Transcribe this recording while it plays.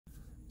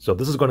So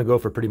this is going to go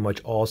for pretty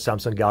much all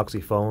Samsung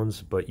Galaxy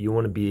phones, but you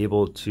want to be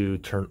able to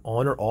turn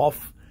on or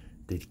off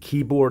the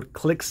keyboard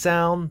click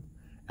sound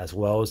as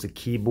well as the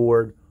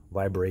keyboard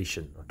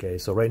vibration. Okay,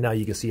 so right now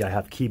you can see I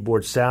have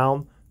keyboard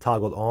sound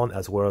toggled on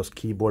as well as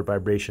keyboard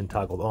vibration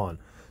toggled on.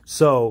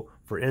 So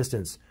for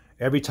instance,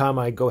 every time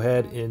I go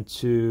ahead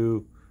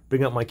into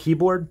bring up my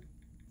keyboard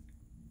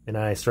and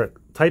I start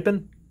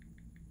typing,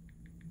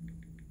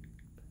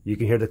 you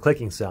can hear the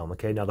clicking sound.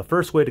 Okay, now the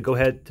first way to go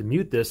ahead to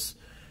mute this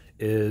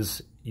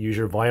is use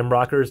your volume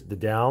rockers, the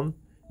down.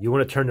 You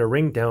want to turn the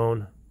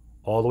ringtone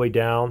all the way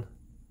down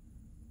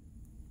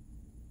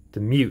to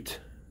mute.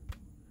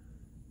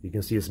 You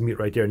can see it's mute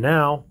right there.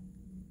 Now,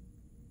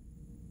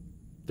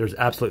 there's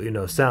absolutely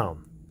no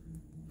sound.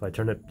 If I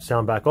turn the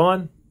sound back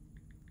on,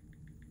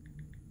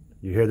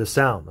 you hear the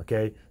sound,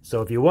 okay?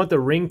 So if you want the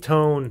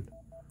ringtone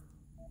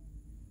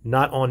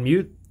not on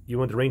mute, you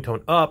want the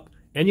ringtone up,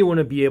 and you want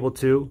to be able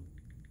to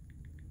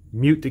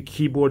mute the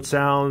keyboard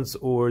sounds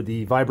or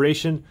the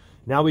vibration,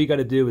 now what you got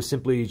to do is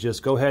simply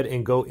just go ahead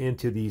and go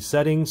into the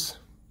settings.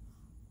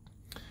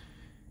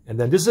 And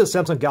then this is a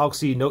Samsung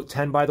Galaxy Note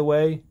 10, by the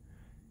way.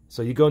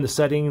 So you go into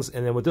settings,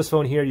 and then with this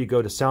phone here, you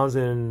go to sounds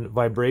and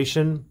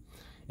vibration.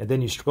 And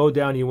then you scroll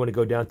down, and you want to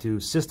go down to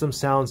system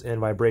sounds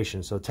and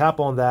vibration. So tap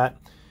on that.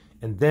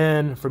 And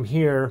then from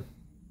here,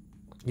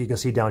 you can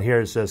see down here,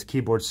 it says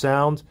keyboard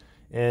sound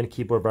and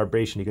keyboard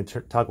vibration. You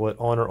can toggle it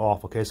on or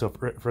off. Okay, so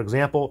for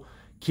example,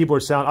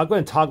 keyboard sound, I'll go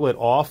ahead and toggle it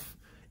off,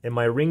 and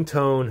my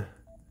ringtone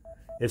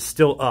is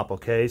still up.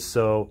 Okay,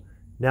 so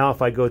now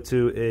if I go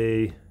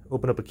to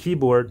open up a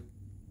keyboard,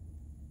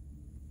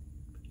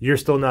 you're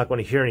still not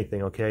going to hear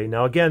anything. Okay,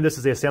 now again, this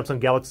is a Samsung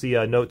Galaxy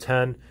Note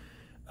 10.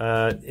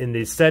 In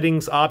the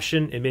settings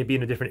option, it may be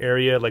in a different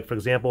area. Like for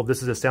example,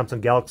 this is a Samsung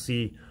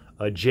Galaxy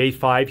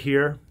J5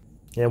 here,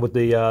 and with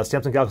the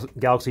Samsung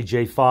Galaxy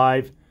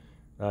J5,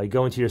 you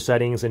go into your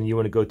settings and you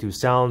want to go to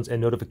sounds and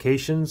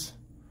notifications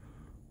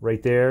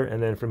right there,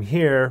 and then from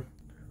here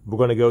we're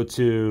going to go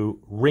to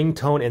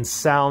ringtone and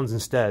sounds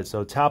instead.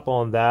 So tap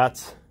on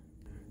that,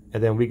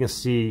 and then we can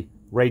see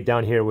right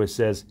down here where it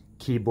says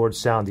keyboard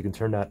sound. You can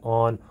turn that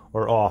on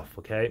or off.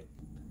 Okay,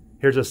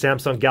 here's a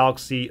Samsung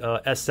Galaxy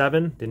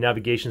S7. The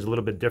navigation is a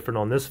little bit different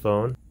on this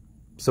phone.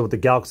 So with the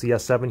Galaxy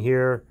S7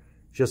 here,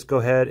 just go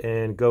ahead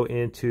and go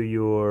into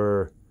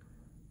your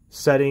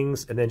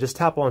settings and then just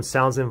tap on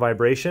sounds and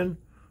vibration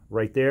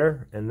right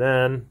there, and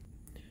then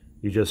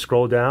you just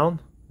scroll down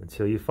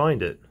until you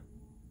find it.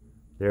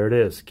 There it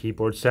is,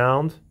 keyboard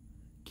sound,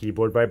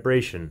 keyboard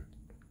vibration.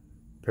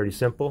 Pretty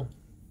simple.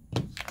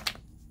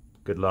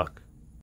 Good luck.